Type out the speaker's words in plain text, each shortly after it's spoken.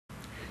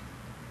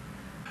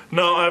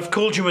Now, I've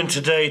called you in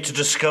today to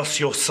discuss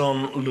your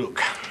son,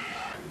 Luke.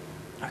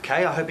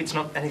 Okay, I hope it's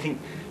not anything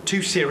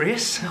too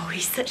serious. Oh,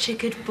 he's such a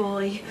good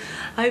boy.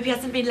 I hope he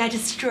hasn't been led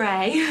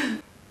astray.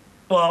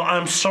 Well,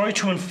 I'm sorry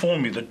to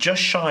inform you that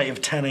just shy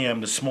of 10 a.m.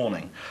 this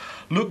morning,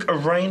 Luke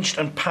arranged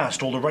and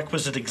passed all the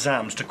requisite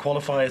exams to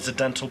qualify as a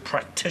dental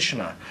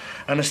practitioner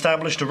and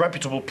established a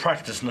reputable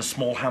practice in a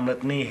small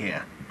hamlet near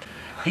here.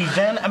 He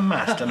then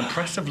amassed an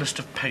impressive list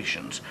of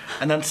patients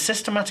and then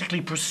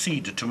systematically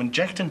proceeded to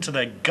inject into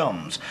their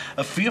gums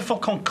a fearful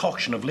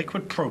concoction of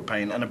liquid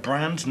propane and a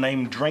brand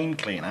name drain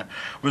cleaner,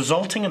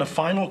 resulting in a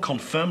final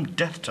confirmed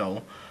death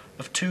toll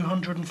of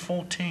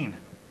 214.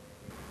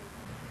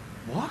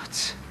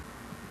 What?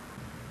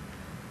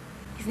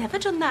 He's never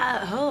done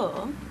that at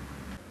home.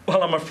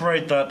 Well, I'm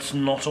afraid that's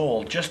not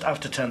all. Just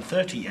after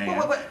 10:30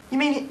 a.m. Wait, you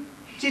mean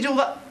he did all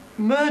that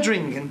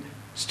murdering and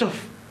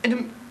stuff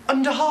in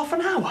under half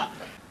an hour?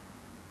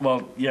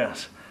 Well,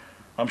 yes.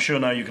 I'm sure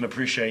now you can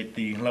appreciate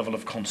the level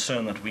of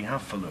concern that we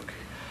have for Luke.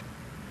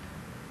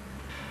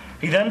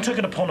 He then took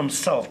it upon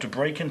himself to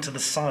break into the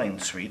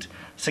science suite,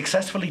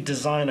 successfully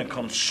design and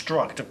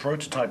construct a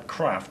prototype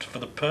craft for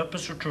the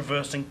purpose of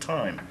traversing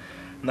time,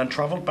 and then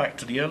travelled back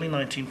to the early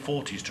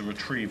 1940s to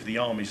retrieve the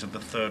armies of the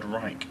Third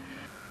Reich.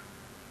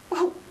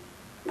 Well,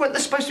 weren't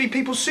there supposed to be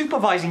people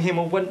supervising him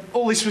or when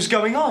all this was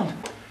going on?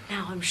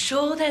 Now, I'm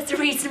sure there's a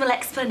reasonable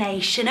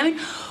explanation. I mean,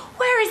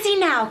 where is he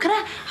now? Can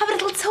I have a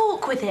little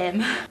talk with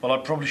him? Well, I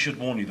probably should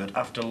warn you that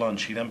after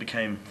lunch he then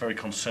became very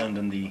concerned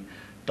in the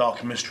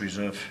dark mysteries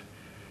of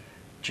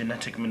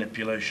genetic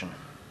manipulation.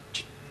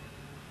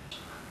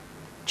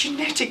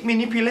 Genetic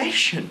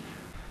manipulation?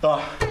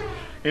 Ah,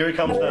 here he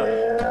comes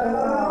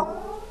now.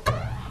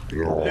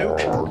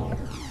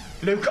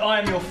 Luke, I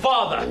am your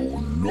father.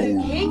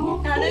 Lukey?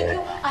 Now,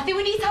 Luke, I think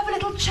we need to have a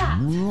little chat.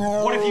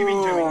 What have you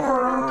been doing?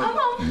 Come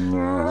on.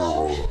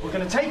 We're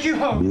going to take you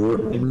home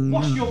and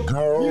wash your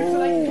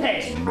mutilated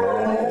head.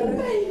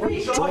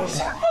 It's all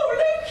right.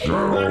 Oh,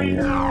 Luke!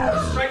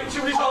 Straight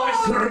into his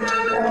eyes.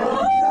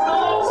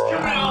 What's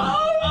going on?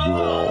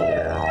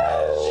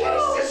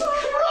 Jesus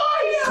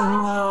Christ!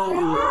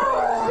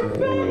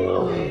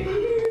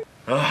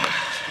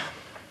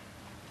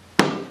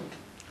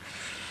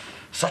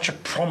 Such a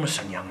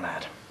promising young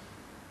lad.